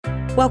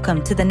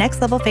Welcome to the Next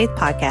Level Faith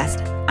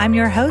podcast. I'm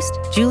your host,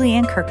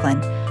 Julianne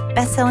Kirkland,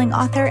 best-selling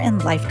author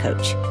and life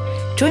coach.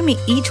 Join me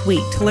each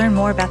week to learn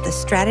more about the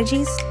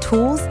strategies,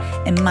 tools,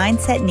 and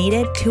mindset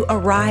needed to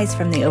arise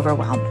from the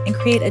overwhelm and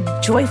create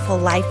a joyful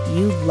life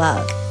you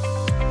love.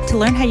 To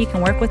learn how you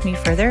can work with me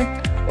further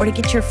or to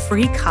get your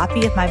free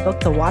copy of my book,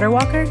 The Water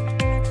Walker,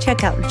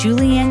 check out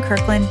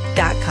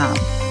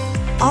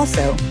juliannekirkland.com.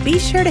 Also, be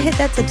sure to hit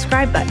that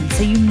subscribe button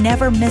so you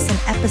never miss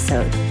an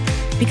episode,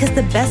 because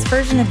the best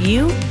version of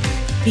you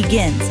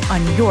begins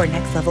on your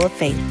next level of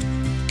faith.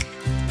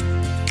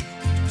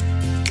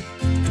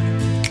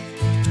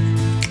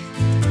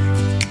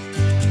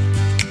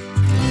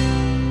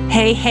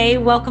 Hey,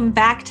 welcome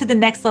back to the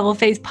Next Level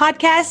Faith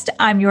podcast.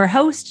 I'm your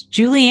host,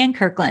 Julianne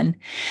Kirkland,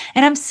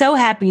 and I'm so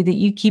happy that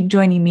you keep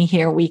joining me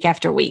here week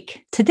after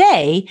week.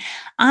 Today,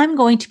 I'm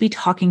going to be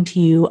talking to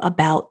you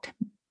about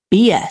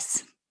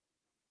BS,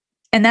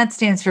 and that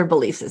stands for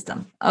belief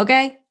system,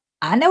 okay?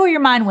 I know where your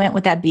mind went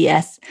with that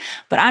BS,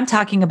 but I'm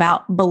talking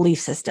about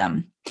belief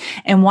system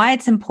and why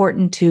it's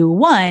important to,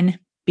 one,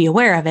 be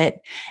aware of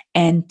it,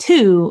 and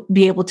two,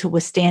 be able to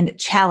withstand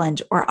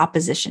challenge or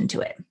opposition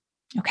to it,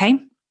 okay?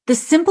 The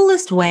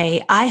simplest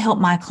way I help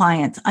my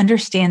clients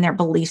understand their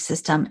belief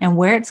system and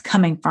where it's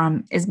coming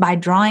from is by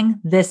drawing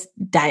this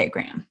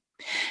diagram.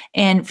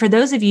 And for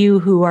those of you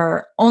who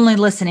are only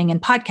listening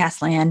in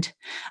podcast land,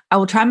 I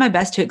will try my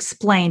best to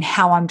explain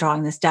how I'm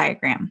drawing this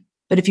diagram.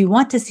 But if you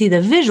want to see the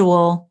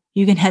visual,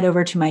 you can head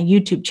over to my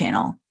YouTube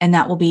channel, and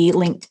that will be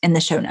linked in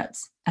the show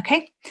notes.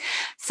 Okay.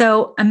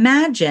 So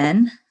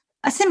imagine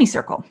a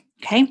semicircle.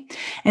 Okay.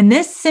 And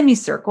this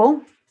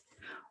semicircle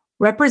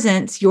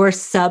represents your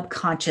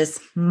subconscious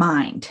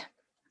mind.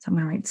 So I'm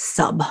going to write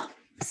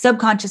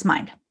subconscious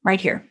mind right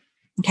here.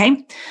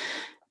 Okay.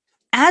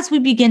 As we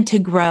begin to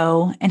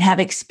grow and have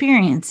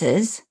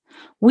experiences,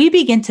 we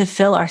begin to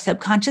fill our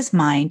subconscious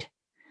mind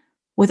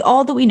with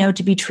all that we know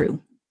to be true,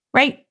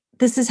 right?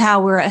 This is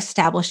how we're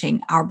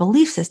establishing our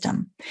belief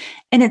system.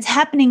 And it's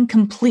happening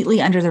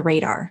completely under the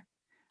radar.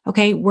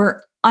 Okay.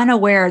 We're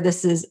unaware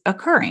this is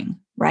occurring,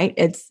 right?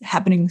 It's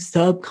happening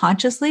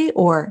subconsciously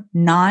or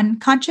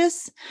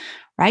non-conscious,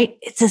 right?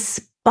 It's a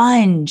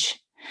sponge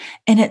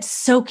and it's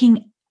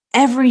soaking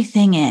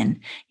everything in,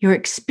 your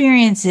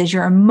experiences,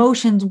 your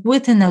emotions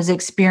within those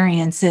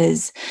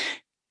experiences,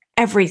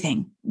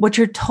 everything, what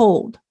you're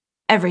told,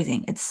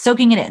 everything. It's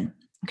soaking it in.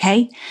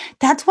 Okay.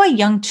 That's why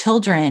young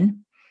children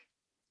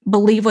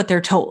believe what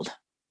they're told,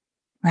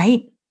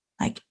 right?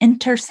 Like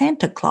enter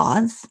Santa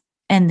Claus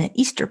and the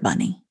Easter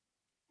Bunny.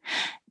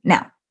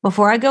 Now,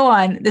 before I go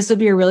on, this will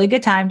be a really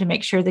good time to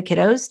make sure the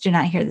kiddos do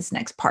not hear this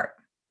next part.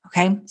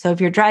 Okay. So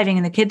if you're driving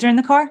and the kids are in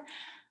the car,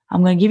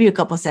 I'm going to give you a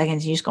couple of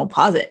seconds. You're just going to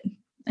pause it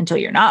until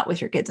you're not with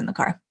your kids in the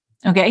car.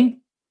 Okay.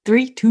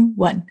 3, 2,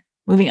 1,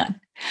 moving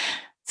on.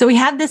 So we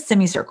have this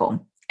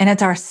semicircle and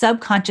it's our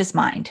subconscious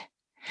mind.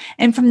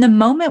 And from the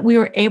moment we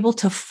were able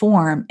to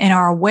form and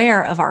are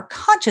aware of our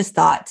conscious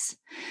thoughts,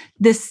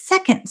 the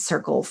second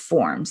circle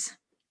forms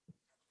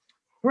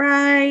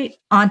right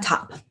on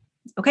top.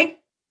 Okay.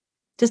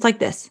 Just like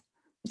this.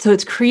 So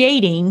it's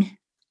creating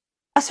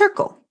a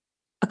circle,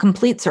 a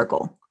complete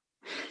circle.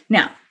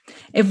 Now,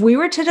 if we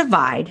were to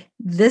divide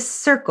this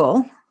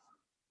circle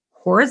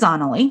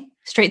horizontally,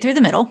 straight through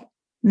the middle,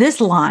 this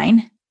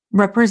line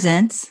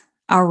represents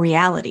our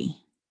reality.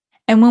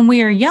 And when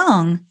we are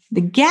young,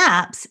 the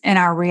gaps in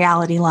our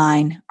reality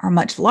line are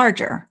much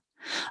larger,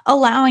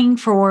 allowing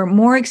for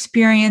more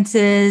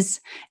experiences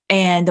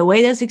and the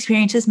way those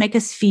experiences make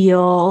us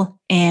feel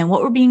and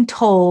what we're being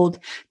told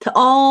to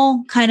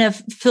all kind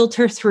of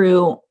filter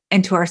through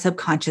into our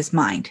subconscious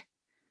mind.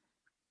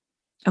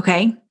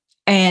 Okay.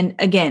 And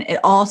again, it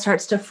all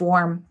starts to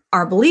form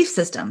our belief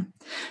system.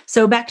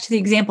 So back to the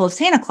example of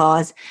Santa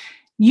Claus,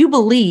 you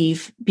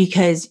believe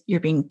because you're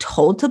being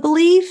told to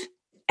believe.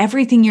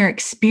 Everything you're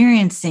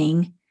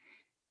experiencing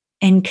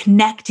and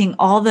connecting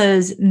all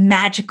those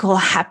magical,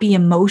 happy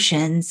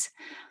emotions,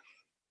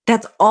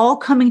 that's all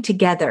coming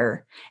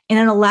together. And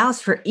it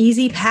allows for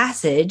easy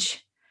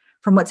passage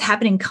from what's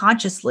happening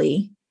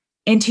consciously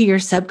into your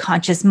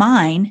subconscious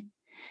mind.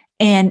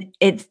 And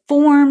it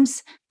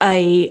forms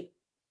a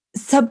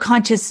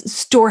subconscious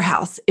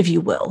storehouse, if you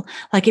will.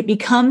 Like it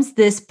becomes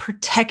this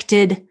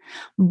protected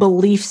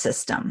belief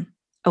system.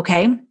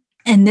 Okay.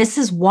 And this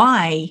is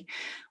why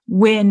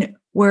when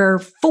we're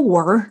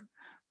 4,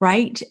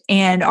 right,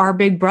 and our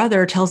big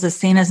brother tells us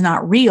Santa's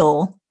not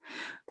real,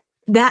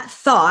 that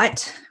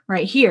thought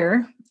right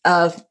here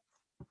of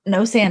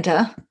no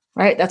Santa,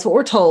 right? That's what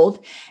we're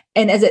told.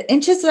 And as it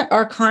enters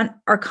our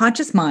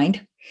conscious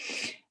mind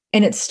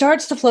and it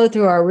starts to flow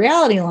through our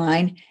reality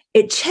line,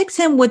 it checks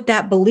in with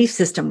that belief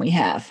system we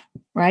have,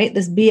 right?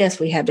 This BS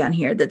we have down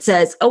here that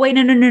says, oh, wait,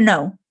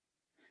 no.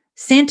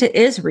 Santa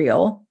is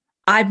real.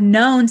 I've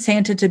known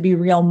Santa to be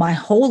real my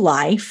whole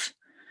life,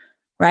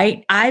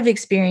 right? I've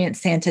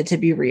experienced Santa to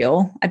be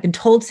real. I've been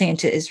told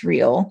Santa is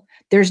real.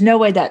 There's no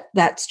way that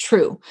that's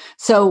true.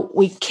 So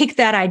we kick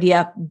that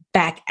idea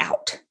back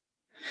out.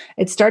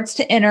 It starts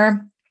to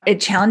enter, it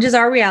challenges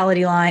our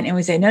reality line, and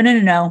we say,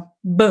 no.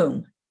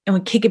 Boom. and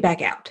we kick it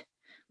back out.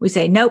 We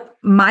say, nope,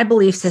 my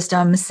belief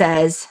system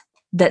says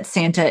that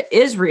Santa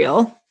is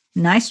real.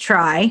 Nice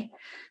try.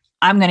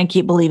 I'm going to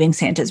keep believing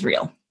Santa's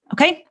real.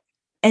 Okay.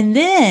 And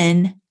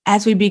then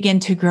as we begin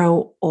to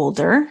grow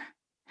older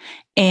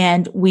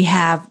and we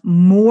have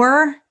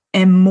more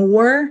and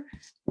more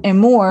and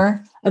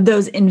more of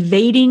those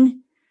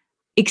invading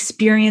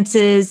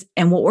experiences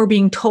and what we're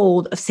being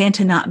told of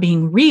Santa not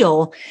being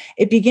real,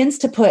 it begins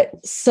to put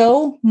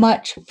so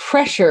much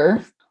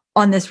pressure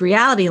on this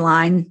reality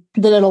line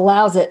that it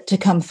allows it to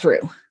come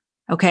through,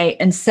 okay,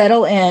 and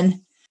settle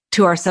in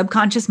to our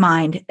subconscious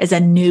mind as a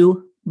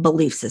new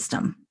belief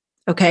system,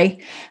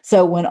 okay?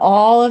 So when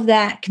all of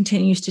that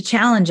continues to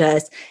challenge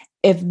us,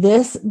 if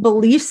this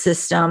belief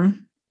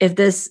system, if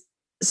this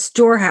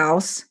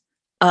storehouse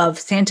of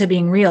Santa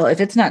being real,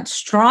 if it's not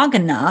strong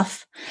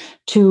enough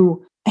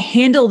to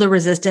handle the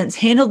resistance,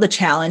 handle the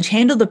challenge,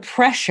 handle the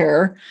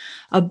pressure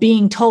of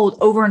being told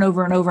over and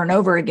over and over and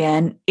over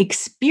again,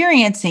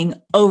 experiencing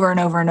over and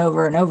over and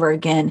over and over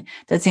again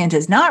that Santa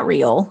is not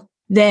real,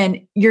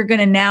 then you're going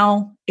to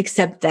now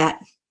accept that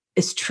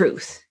as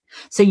truth.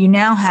 So you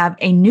now have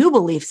a new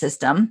belief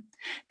system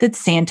that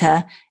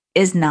Santa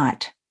is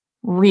not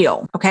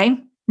real. Okay.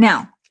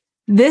 Now,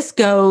 this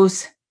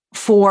goes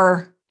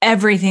for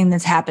everything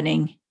that's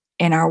happening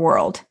in our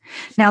world.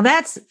 Now,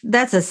 that's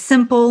a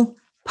simple,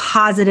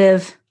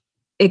 positive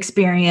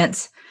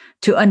experience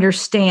to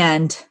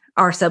understand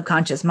our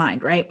subconscious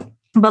mind, right?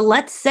 But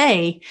let's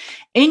say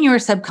in your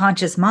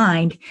subconscious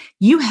mind,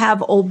 you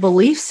have old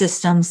belief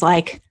systems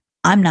like,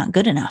 I'm not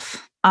good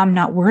enough. I'm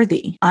not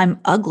worthy. I'm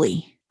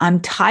ugly.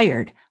 I'm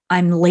tired.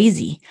 I'm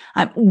lazy.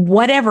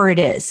 Whatever it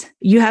is,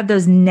 you have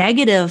those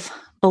negative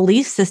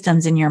belief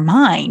systems in your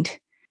mind.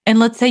 And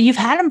let's say you've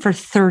had them for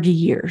 30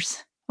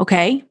 years.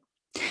 Okay.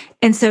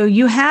 And so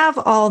you have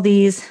all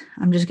these,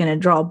 I'm just going to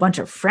draw a bunch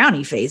of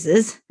frowny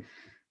faces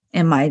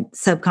in my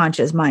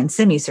subconscious mind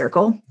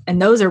semicircle.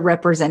 And those are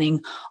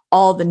representing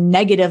all the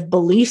negative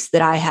beliefs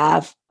that I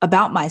have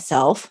about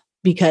myself,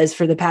 because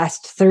for the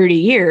past 30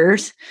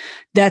 years,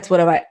 that's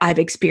what I've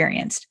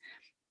experienced.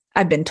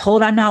 I've been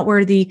told I'm not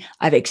worthy.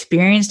 I've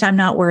experienced I'm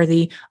not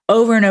worthy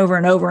over and over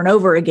and over and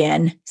over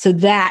again. So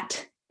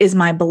that is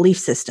my belief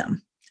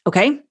system.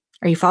 Okay.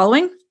 Are you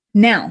following?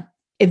 Now,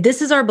 if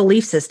this is our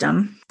belief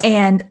system,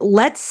 and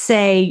let's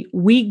say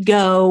we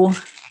go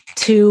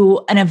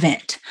to an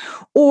event,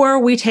 or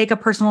we take a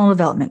personal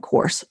development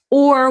course,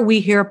 or we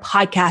hear a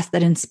podcast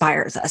that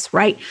inspires us,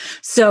 right?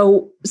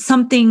 So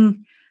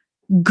something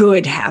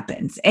good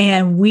happens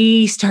and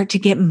we start to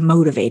get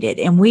motivated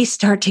and we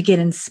start to get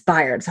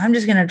inspired. So I'm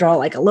just going to draw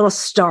like a little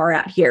star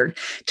out here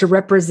to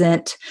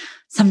represent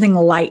something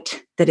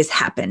light that has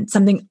happened,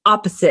 something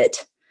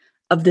opposite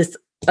of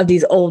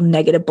these old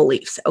negative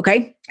beliefs.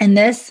 Okay. And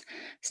this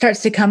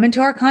starts to come into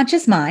our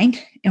conscious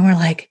mind and we're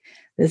like,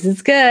 this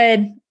is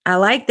good. I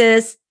like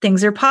this.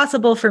 Things are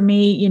possible for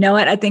me. You know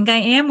what? I think I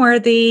am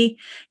worthy.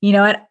 You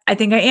know what? I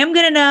think I am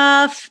good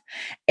enough.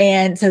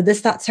 And so this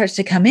thought starts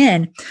to come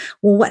in.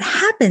 Well, what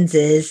happens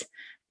is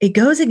it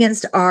goes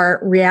against our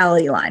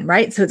reality line,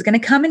 right? So it's going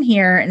to come in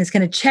here and it's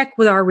going to check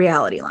with our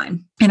reality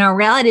line. And our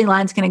reality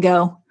line is going to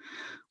go,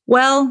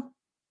 well,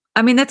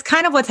 I mean, that's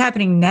kind of what's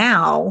happening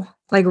now.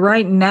 Like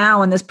right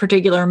now in this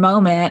particular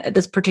moment, at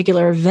this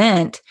particular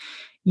event,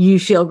 you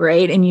feel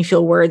great and you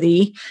feel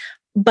worthy.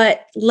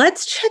 But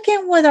let's check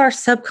in with our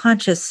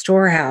subconscious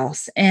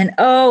storehouse. And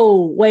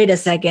oh, wait a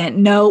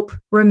second. Nope.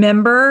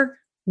 Remember,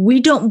 we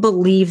don't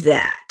believe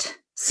that.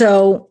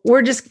 So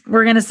we're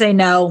going to say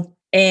no,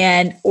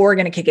 and we're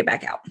going to kick it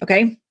back out.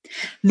 Okay.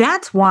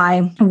 That's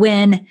why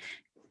when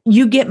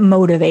you get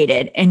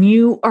motivated and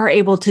you are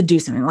able to do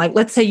something, like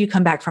let's say you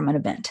come back from an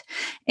event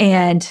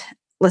and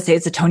let's say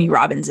it's a Tony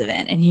Robbins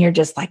event and you're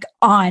just like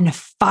on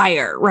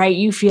fire, right?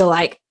 You feel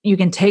like you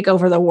can take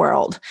over the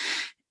world,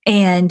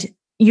 and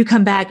you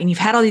come back and you've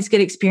had all these good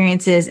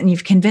experiences and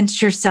you've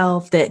convinced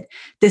yourself that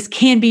this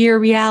can be your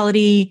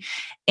reality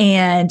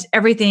and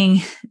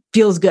everything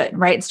feels good,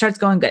 right? It starts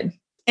going good.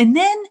 And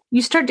then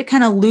you start to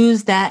kind of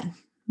lose that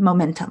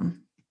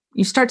momentum.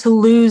 You start to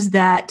lose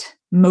that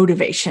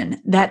motivation,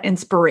 that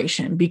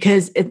inspiration,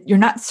 because you're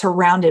not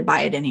surrounded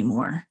by it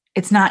anymore.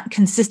 It's not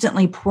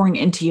consistently pouring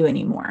into you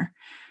anymore,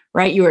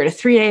 right? You were at a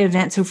 3-day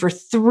event. So for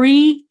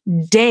 3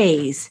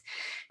 days,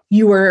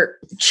 you were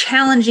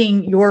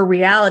challenging your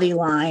reality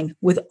line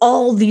with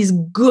all these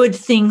good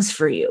things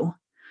for you,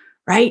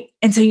 right?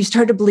 And so you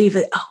start to believe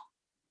that, oh,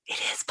 it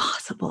is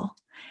possible.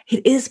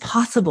 It is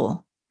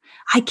possible.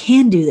 I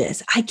can do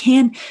this. I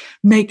can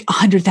make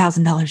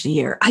 $100,000 a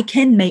year. I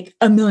can make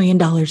 $1 million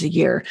a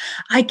year.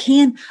 I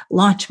can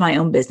launch my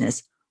own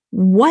business,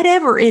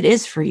 whatever it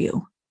is for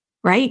you,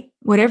 right?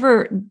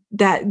 Whatever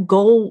that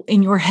goal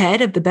in your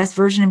head of the best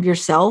version of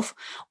yourself,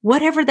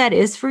 whatever that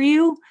is for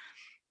you,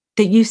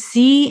 that you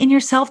see in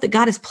yourself, that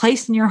God has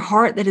placed in your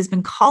heart, that has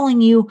been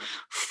calling you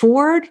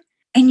forward,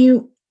 and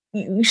you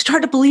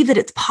start to believe that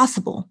it's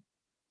possible,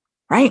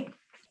 right?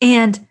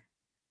 And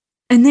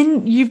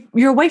then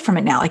you're away from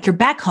it now, like you're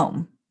back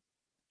home,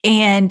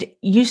 and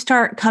you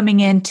start coming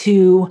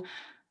into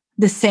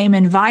the same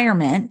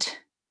environment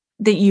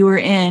that you were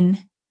in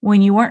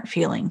when you weren't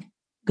feeling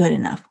good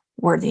enough,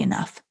 worthy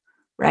enough,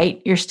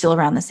 right? You're still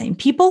around the same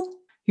people.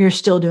 You're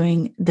still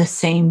doing the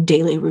same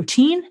daily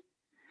routine.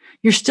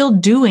 You're still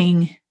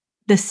doing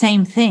the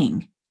same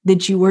thing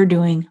that you were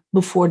doing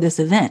before this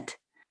event.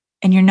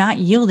 And you're not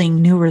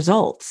yielding new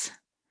results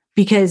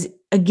because,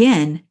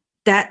 again,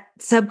 that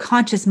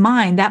subconscious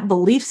mind, that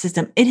belief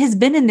system, it has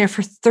been in there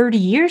for 30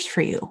 years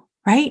for you,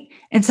 right?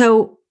 And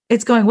so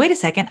it's going, wait a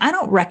second, I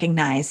don't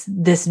recognize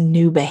this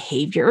new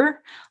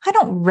behavior. I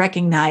don't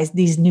recognize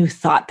these new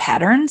thought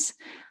patterns.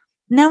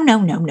 No.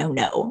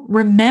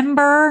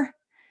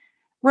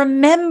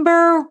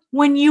 Remember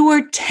when you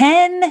were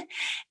 10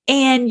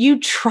 and you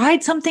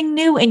tried something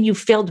new and you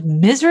failed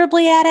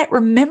miserably at it?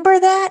 Remember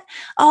that?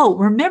 Oh,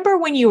 remember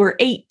when you were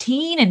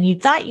 18 and you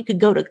thought you could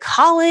go to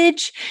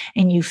college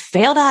and you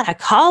failed out of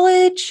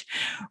college?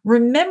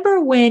 Remember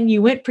when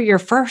you went for your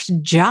first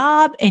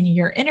job and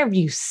your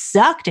interview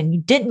sucked and you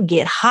didn't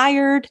get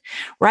hired,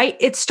 right?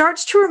 It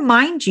starts to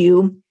remind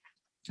you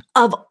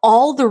of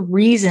all the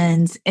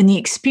reasons and the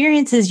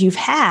experiences you've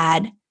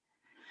had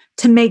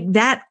to make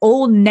that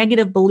old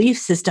negative belief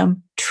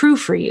system true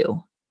for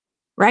you,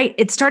 right?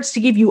 It starts to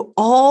give you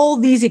all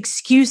these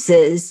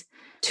excuses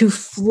to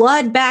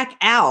flood back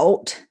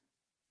out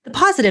the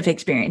positive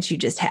experience you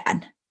just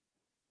had.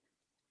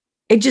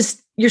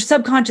 Your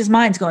subconscious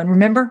mind's going,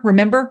 remember.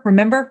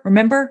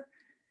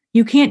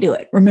 You can't do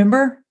it.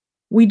 Remember,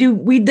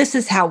 this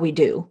is how we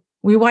do.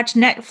 We watch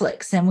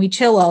Netflix and we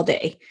chill all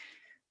day.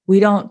 We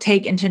don't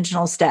take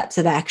intentional steps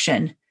of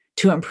action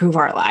to improve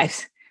our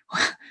lives.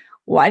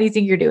 Why do you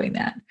think you're doing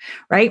that?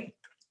 Right?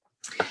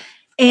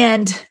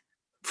 And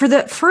for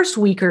the first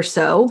week or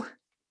so,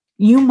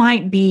 you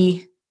might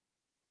be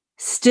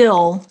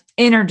still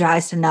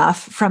energized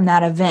enough from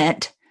that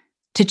event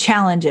to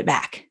challenge it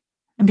back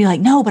and be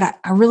like, no, but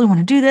I really want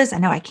to do this. I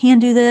know I can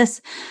do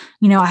this.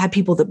 I have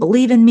people that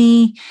believe in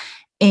me.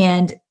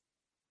 And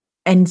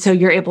so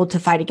you're able to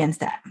fight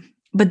against that.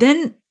 But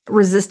then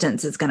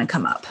resistance is going to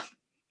come up.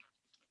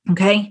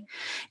 Okay.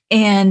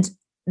 And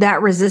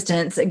that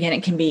resistance, again,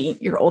 it can be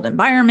your old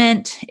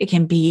environment. It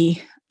can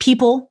be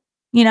people.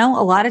 A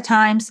lot of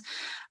times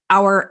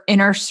our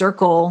inner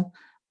circle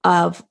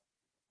of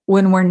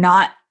when we're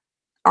not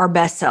our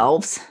best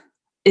selves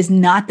is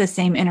not the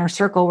same inner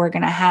circle we're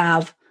going to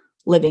have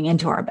living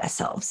into our best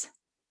selves,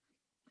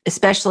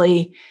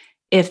 especially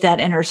if that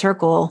inner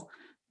circle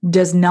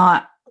does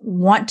not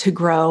want to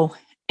grow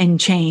and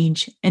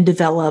change and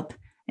develop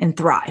and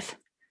thrive,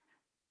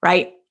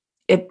 right?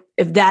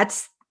 If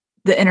that's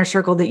the inner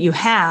circle that you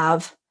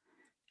have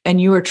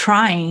and you are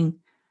trying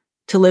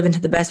to live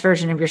into the best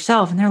version of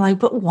yourself, and they're like,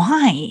 but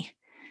why?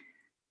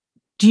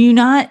 Do you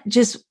not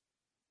just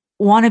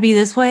want to be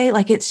this way?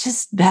 Like, it's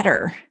just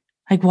better.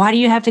 Like, why do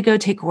you have to go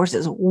take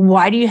courses?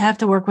 Why do you have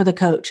to work with a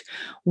coach?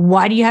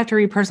 Why do you have to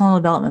read personal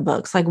development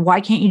books? Like,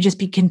 why can't you just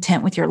be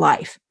content with your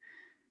life?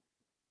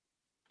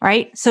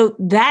 Right? So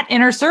that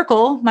inner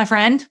circle, my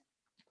friend,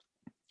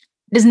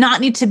 does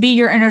not need to be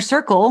your inner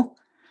circle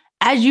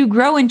as you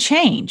grow and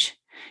change.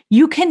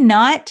 You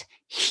cannot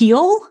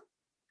heal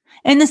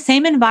in the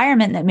same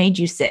environment that made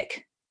you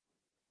sick.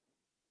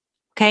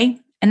 Okay?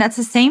 And that's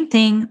the same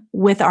thing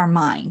with our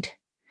mind.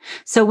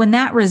 So when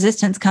that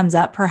resistance comes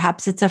up,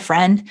 perhaps it's a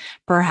friend,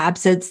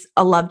 perhaps it's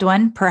a loved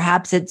one,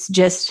 perhaps it's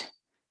just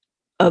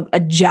a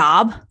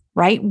job,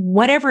 right?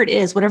 Whatever it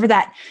is, whatever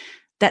that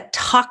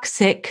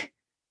toxic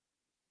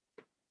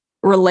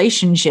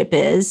relationship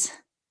is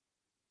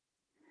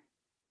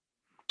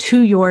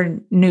to your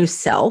new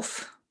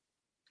self,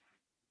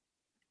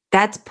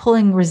 that's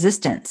pulling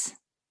resistance.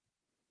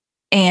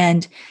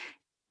 And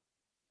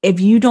if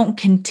you don't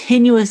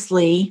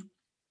continuously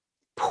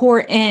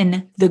pour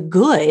in the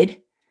good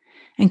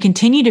and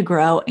continue to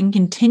grow and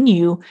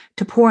continue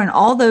to pour in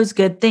all those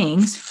good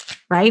things,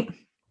 right?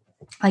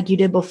 Like you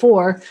did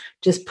before,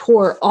 just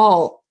pour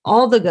all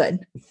the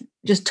good,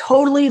 just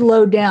totally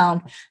load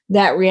down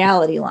that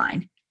reality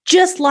line,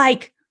 just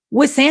like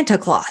with Santa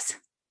Claus.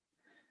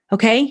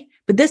 Okay.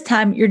 But this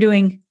time you're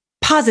doing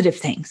positive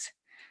things.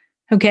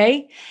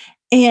 Okay.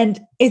 And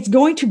it's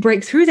going to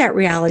break through that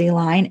reality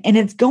line and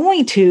it's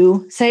going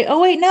to say,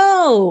 oh, wait,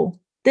 no,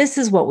 this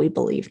is what we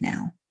believe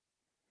now.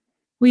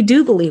 We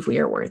do believe we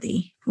are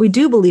worthy. We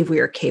do believe we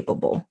are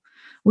capable.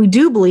 We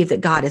do believe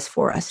that God is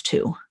for us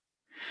too,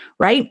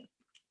 right?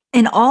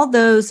 And all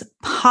those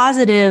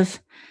positive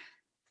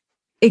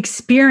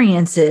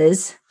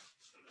experiences,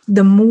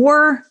 the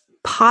more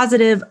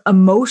positive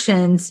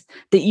emotions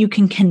that you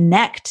can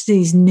connect to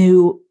these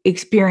new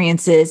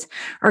experiences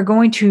are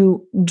going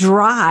to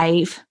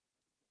drive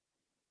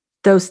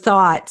those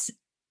thoughts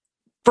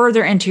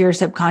further into your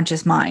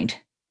subconscious mind.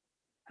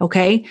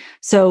 Okay.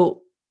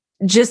 So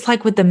just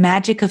like with the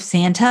magic of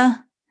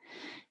Santa,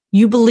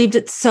 you believed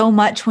it so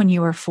much when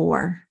you were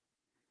 4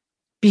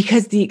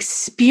 because the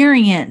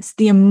experience,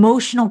 the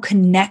emotional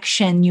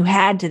connection you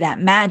had to that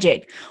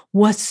magic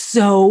was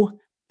so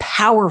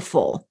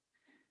powerful.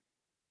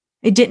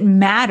 It didn't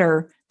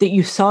matter that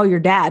you saw your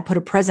dad put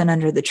a present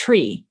under the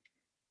tree.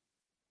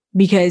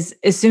 Because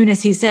as soon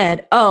as he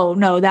said, oh,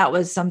 no, that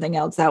was something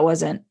else.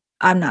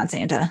 I'm not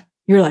Santa.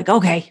 You're like,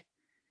 okay.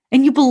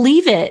 And you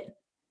believe it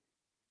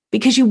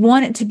because you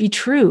want it to be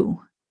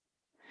true.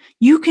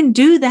 You can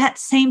do that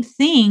same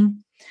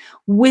thing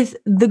with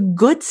the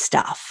good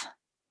stuff.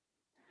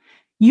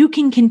 You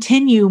can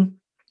continue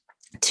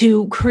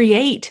to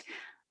create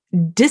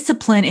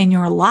discipline in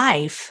your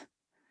life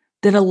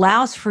that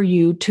allows for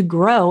you to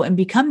grow and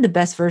become the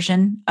best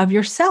version of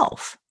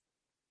yourself.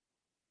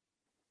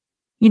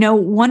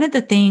 One of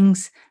the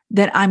things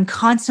that I'm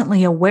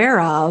constantly aware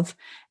of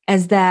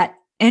is that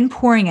in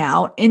pouring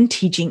out, in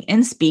teaching,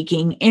 in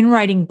speaking, in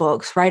writing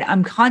books, right?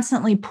 I'm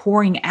constantly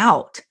pouring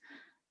out.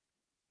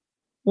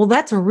 Well,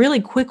 that's a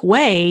really quick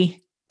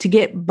way to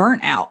get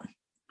burnt out,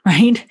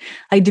 right?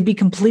 Like to be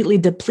completely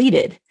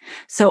depleted.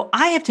 So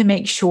I have to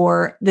make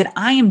sure that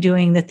I am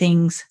doing the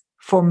things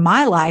for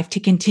my life to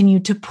continue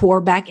to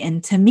pour back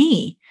into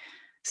me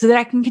so that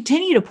I can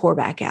continue to pour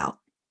back out.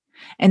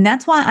 And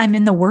that's why I'm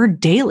in the Word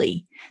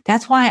daily.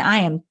 That's why I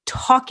am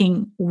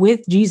talking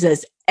with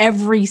Jesus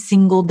every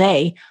single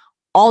day,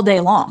 all day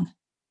long,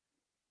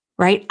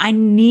 right? I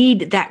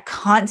need that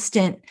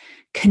constant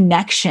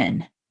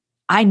connection.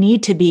 I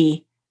need to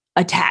be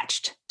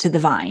attached to the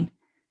vine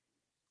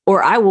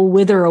or I will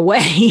wither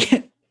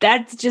away.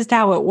 That's just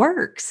how it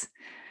works.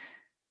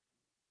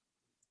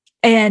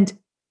 And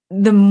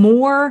the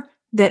more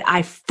that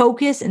I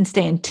focus and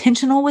stay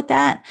intentional with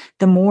that,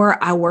 the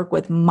more I work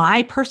with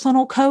my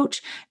personal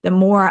coach, the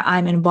more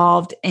I'm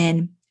involved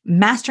in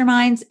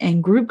masterminds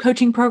and group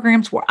coaching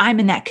programs where I'm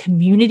in that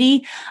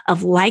community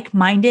of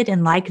like-minded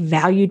and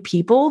like-valued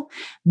people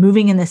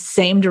moving in the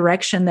same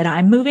direction that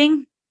I'm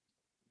moving.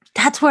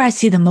 That's where I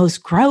see the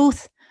most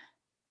growth.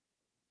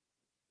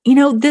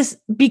 This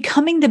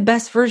becoming the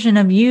best version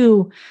of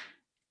you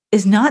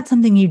is not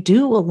something you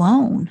do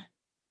alone.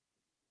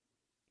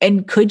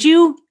 And could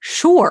you?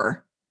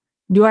 Sure.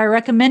 Do I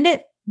recommend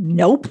it?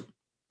 Nope.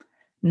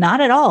 Not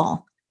at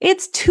all.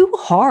 It's too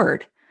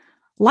hard.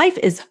 Life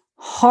is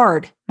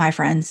hard, my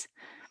friends.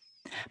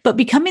 But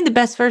becoming the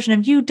best version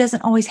of you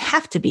doesn't always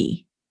have to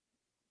be.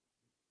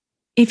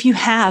 If you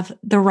have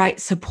the right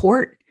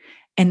support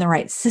and the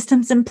right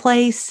systems in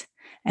place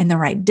and the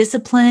right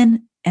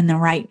discipline and the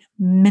right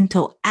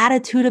mental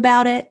attitude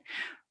about it,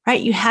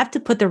 right? You have to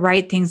put the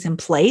right things in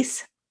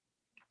place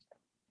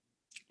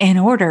in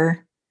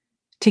order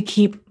to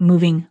keep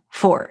moving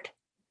forward.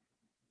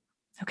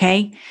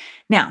 Okay.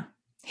 Now,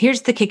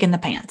 here's the kick in the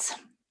pants.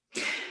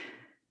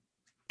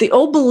 The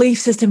old belief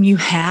system you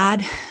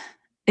had,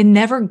 it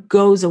never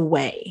goes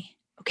away.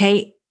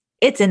 Okay.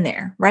 It's in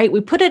there, right?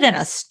 We put it in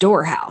a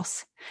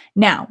storehouse.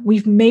 Now,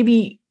 we've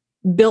maybe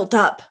built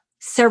up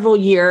several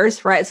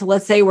years, right? So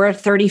let's say we're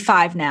at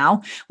 35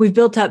 now. We've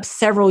built up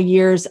several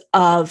years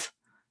of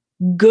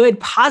good,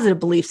 positive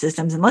belief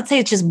systems. And let's say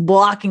it's just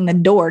blocking the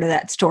door to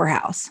that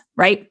storehouse,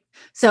 right?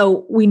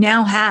 So we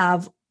now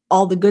have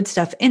all the good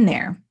stuff in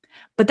there.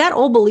 But that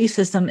old belief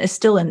system is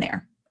still in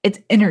there. It's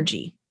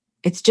energy.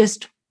 It's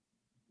just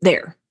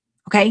there.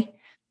 Okay.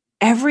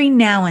 Every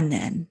now and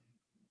then,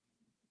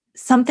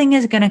 something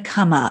is going to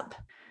come up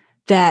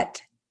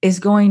that is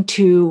going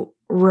to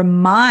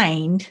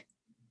remind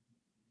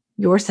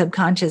your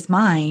subconscious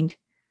mind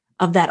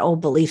of that old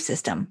belief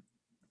system,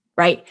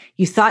 right?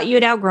 You thought you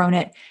had outgrown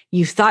it.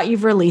 You thought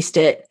you've released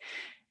it.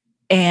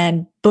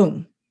 And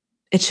boom,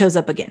 it shows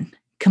up again,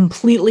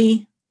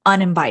 completely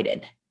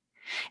uninvited.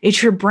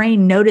 It's your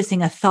brain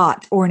noticing a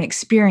thought or an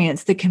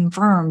experience that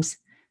confirms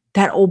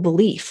that old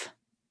belief.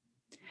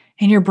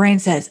 And your brain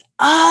says,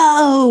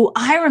 oh,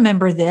 I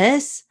remember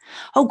this.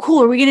 Oh,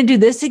 cool. Are we going to do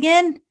this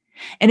again?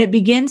 And it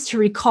begins to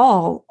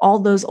recall all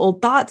those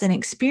old thoughts and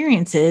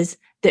experiences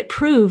that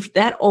proved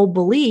that old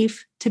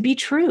belief to be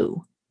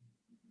true.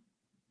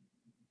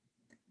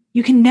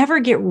 You can never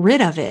get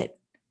rid of it,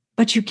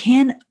 but you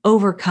can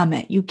overcome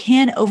it. You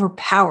can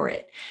overpower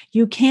it.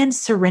 You can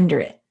surrender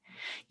it.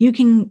 You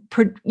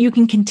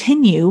can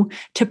continue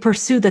to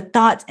pursue the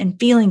thoughts and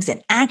feelings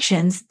and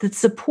actions that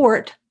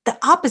support the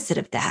opposite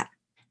of that.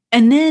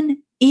 And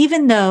then,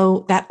 even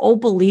though that old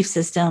belief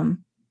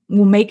system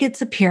will make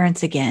its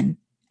appearance again,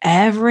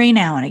 every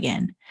now and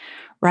again,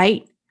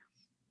 right?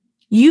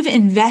 You've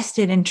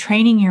invested in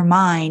training your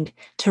mind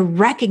to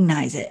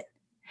recognize it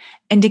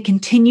and to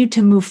continue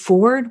to move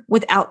forward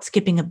without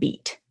skipping a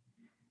beat,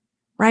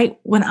 right?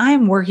 When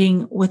I'm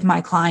working with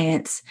my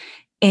clients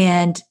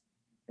and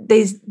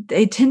they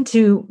tend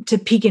to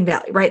peak and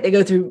valley, right? They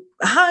go through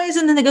highs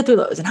and then they go through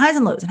lows and highs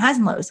and lows and highs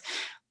and lows.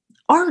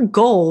 Our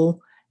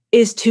goal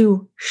is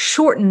to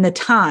shorten the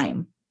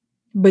time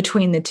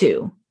between the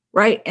two,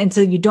 right? And so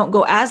you don't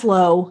go as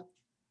low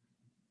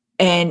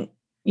and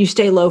you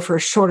stay low for a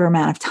shorter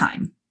amount of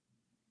time,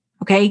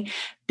 okay?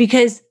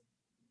 Because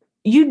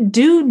you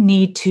do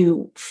need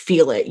to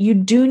feel it. You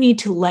do need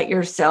to let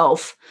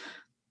yourself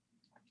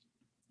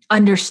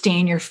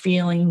understand your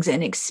feelings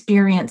and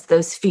experience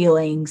those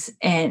feelings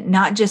and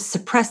not just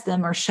suppress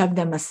them or shove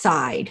them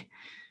aside.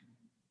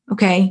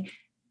 Okay.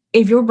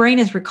 If your brain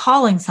is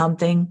recalling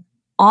something,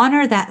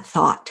 honor that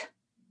thought.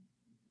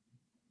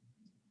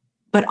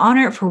 but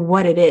honor it for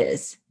what it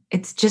is.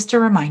 It's just a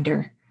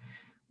reminder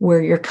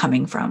where you're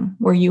coming from,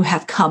 where you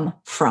have come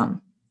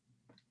from.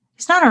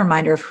 It's not a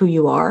reminder of who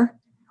you are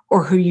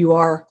or who you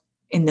are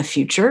in the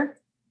future.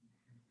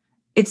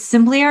 It's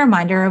simply a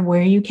reminder of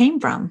where you came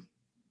from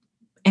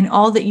and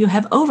all that you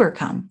have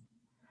overcome.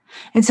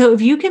 And so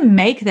if you can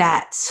make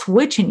that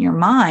switch in your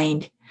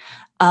mind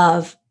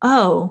of,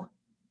 oh,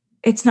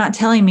 it's not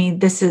telling me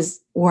this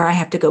is where I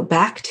have to go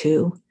back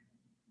to.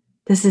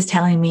 This is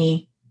telling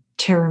me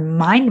to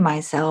remind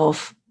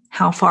myself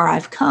how far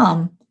I've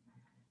come.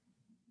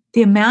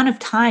 The amount of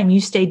time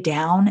you stay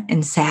down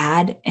and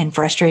sad and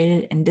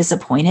frustrated and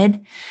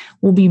disappointed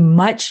will be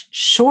much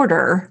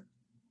shorter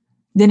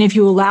than if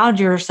you allowed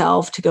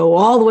yourself to go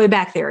all the way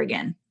back there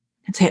again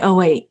and say, oh,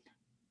 wait,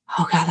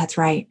 oh God, that's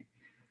right.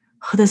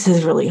 Oh, this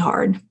is really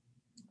hard.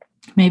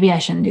 Maybe I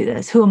shouldn't do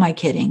this. Who am I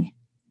kidding?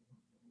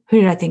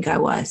 Who did I think I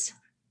was?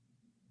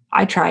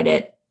 I tried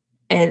it.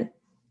 It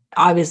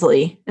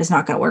obviously is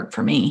not going to work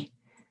for me.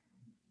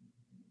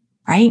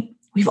 Right?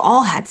 We've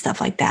all had stuff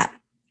like that.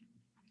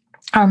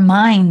 Our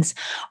minds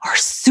are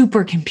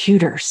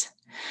supercomputers,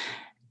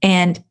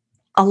 and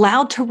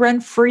allowed to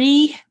run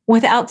free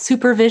without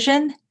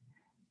supervision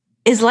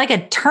is like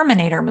a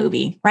Terminator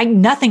movie, right?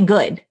 Nothing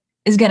good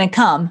is going to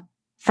come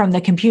from the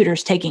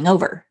computers taking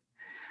over,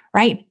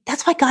 right?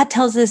 That's why God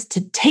tells us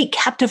to take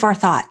captive our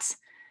thoughts.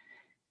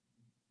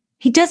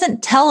 He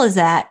doesn't tell us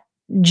that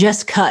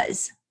just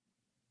because,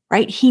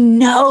 right? He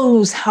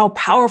knows how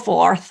powerful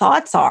our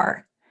thoughts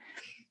are.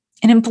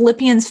 And in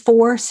Philippians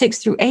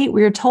 4:6-8,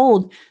 we are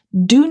told,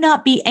 do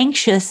not be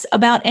anxious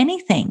about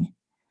anything,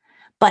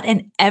 but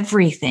in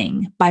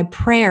everything, by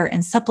prayer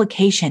and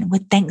supplication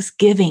with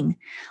thanksgiving,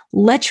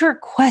 let your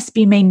requests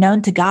be made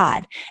known to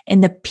God,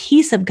 and the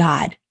peace of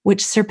God,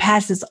 which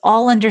surpasses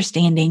all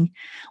understanding,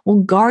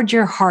 will guard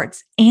your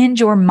hearts and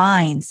your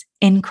minds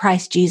in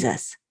Christ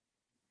Jesus.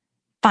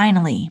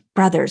 Finally,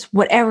 brothers,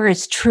 whatever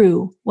is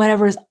true,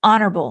 whatever is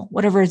honorable,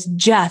 whatever is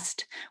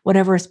just,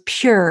 whatever is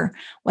pure,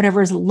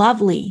 whatever is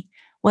lovely,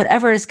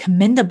 whatever is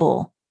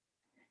commendable,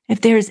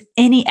 if there is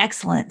any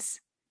excellence,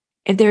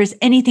 if there is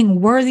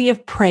anything worthy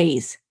of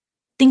praise,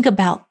 think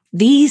about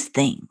these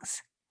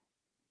things.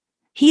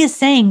 He is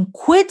saying,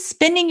 quit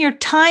spending your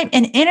time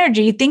and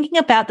energy thinking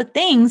about the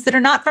things that are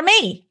not for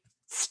me.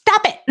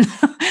 Stop it.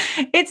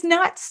 It's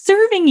not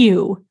serving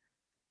you.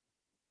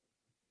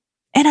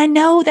 And I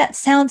know that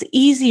sounds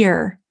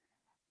easier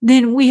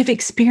than we have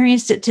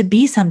experienced it to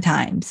be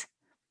sometimes.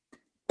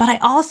 But I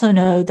also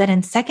know that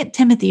in 2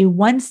 Timothy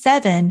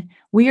 1:7,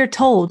 we are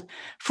told,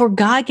 for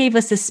God gave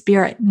us a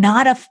spirit,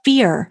 not of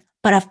fear,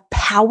 but of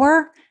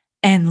power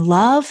and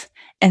love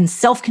and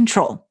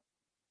self-control.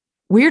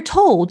 We're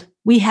told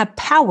we have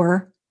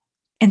power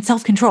and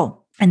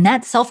self-control. And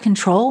that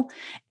self-control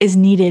is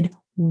needed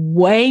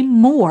way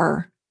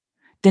more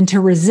than to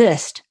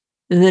resist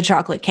the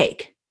chocolate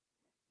cake,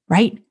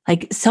 right?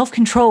 Like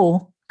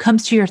self-control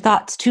comes to your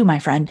thoughts too, my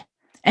friend.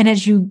 And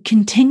as you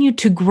continue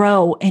to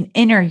grow and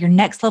enter your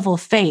next level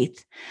of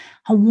faith,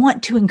 I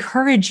want to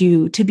encourage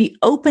you to be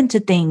open to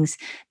things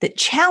that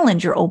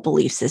challenge your old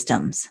belief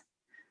systems.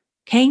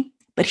 Okay?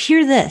 But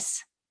hear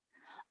this.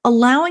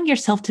 Allowing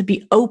yourself to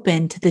be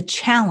open to the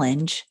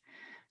challenge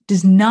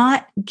does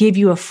not give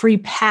you a free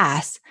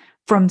pass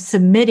from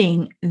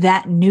submitting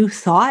that new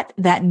thought,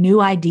 that new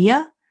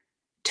idea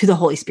to the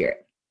Holy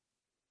Spirit.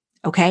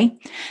 Okay?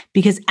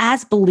 Because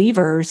as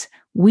believers,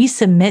 we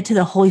submit to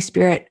the Holy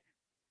Spirit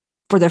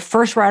for the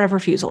first right of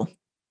refusal.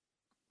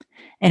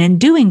 And in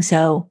doing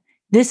so,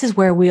 this is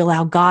where we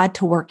allow God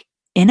to work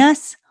in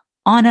us,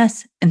 on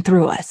us, and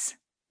through us.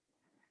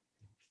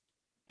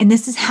 And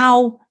this is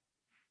how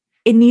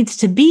it needs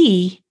to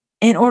be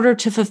in order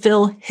to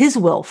fulfill His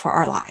will for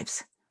our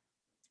lives,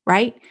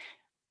 right?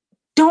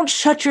 Don't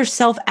shut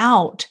yourself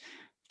out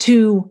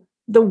to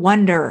the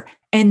wonder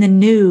and the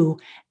new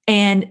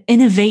and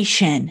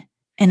innovation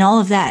and all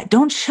of that.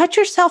 Don't shut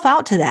yourself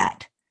out to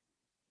that.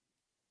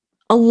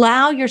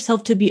 Allow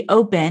yourself to be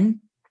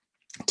open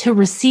to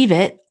receive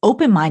it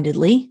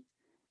open-mindedly,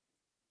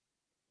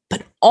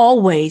 but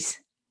always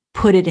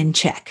put it in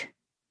check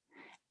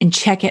and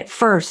check it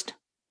first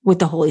with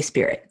the Holy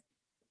Spirit.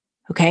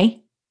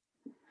 Okay?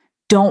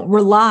 Don't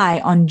rely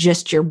on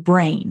just your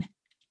brain.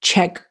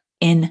 Check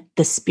in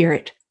the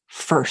Spirit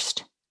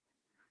first.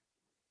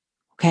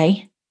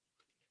 Okay?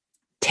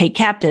 Take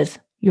captive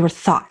your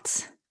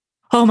thoughts.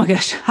 Oh my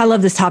gosh, I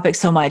love this topic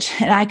so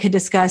much. And I could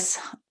discuss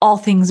all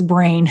things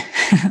brain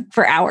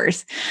for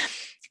hours.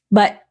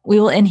 But we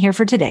will end here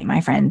for today,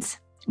 my friends,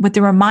 with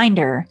the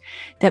reminder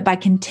that by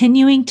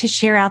continuing to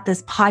share out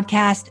this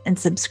podcast and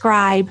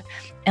subscribe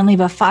and leave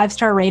a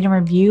 5-star rate and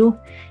review,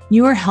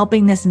 you are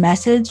helping this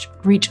message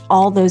reach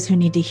all those who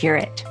need to hear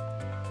it.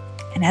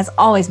 And as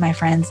always, my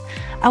friends,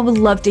 I would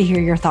love to hear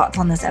your thoughts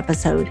on this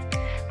episode.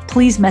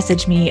 Please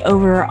message me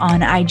over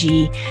on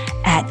IG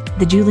at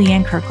the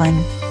Julianne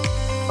Kirkland,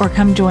 or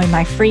come join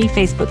my free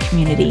Facebook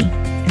community,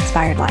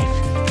 Inspired Life.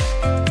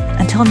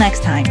 Until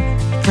next time,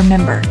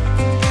 remember,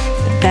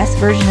 the best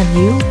version of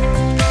you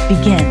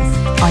begins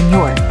on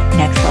your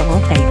next level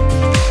of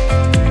faith.